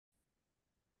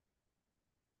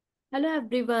Hello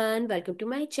everyone, welcome to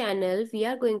my channel. We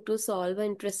are going to solve an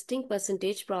interesting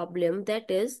percentage problem, that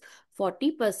is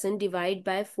 40% divided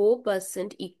by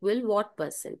 4% equal what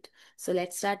percent. So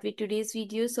let's start with today's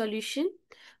video solution.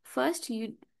 First,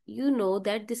 you know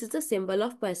that this is the symbol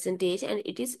of percentage and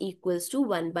it is equals to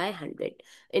 1 by 100.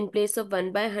 In place of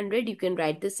 1 by 100 you can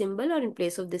write the symbol, or in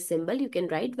place of this symbol you can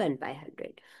write 1 by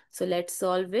 100. So let's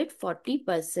solve it.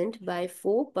 40% by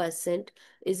 4%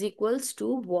 is equals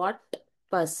to what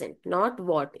percent, not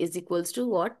what is equals to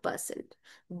what percent.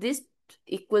 This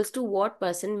equals to what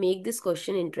percent make this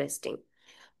question interesting.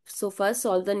 So first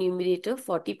solve the numerator.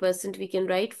 40% we can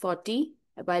write 40.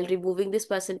 While removing this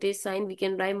percentage sign we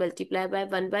can write multiply by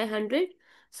 1 by 100.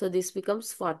 So this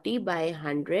becomes 40 by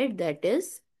 100, that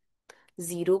is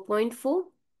 0.4.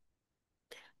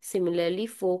 Similarly,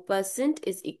 4%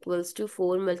 is equals to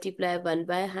 4 multiply 1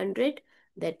 by 100,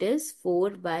 that is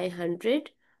 4 by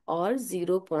 100, or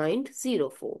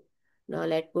 0.04. Now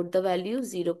let's put the value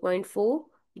 0.4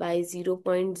 by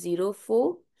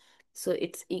 0.04. So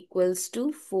it's equals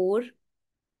to 4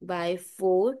 by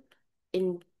 4.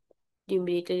 In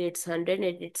numerator it's 100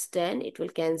 and it's 10. It will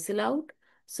cancel out.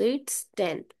 So it's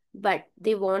 10. But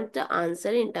they want the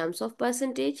answer in terms of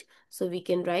percentage. So we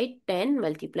can write 10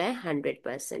 multiply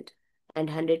 100%. And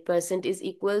 100% is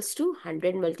equals to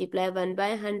 100 multiply 1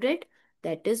 by 100.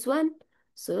 That is 1.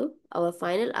 So our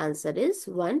final answer is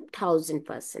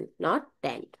 1000%, not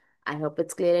 10. I hope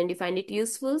it's clear and you find it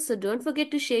useful. So don't forget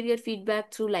to share your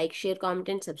feedback through like, share, comment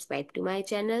and subscribe to my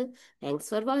channel. Thanks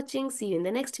for watching. See you in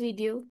the next video.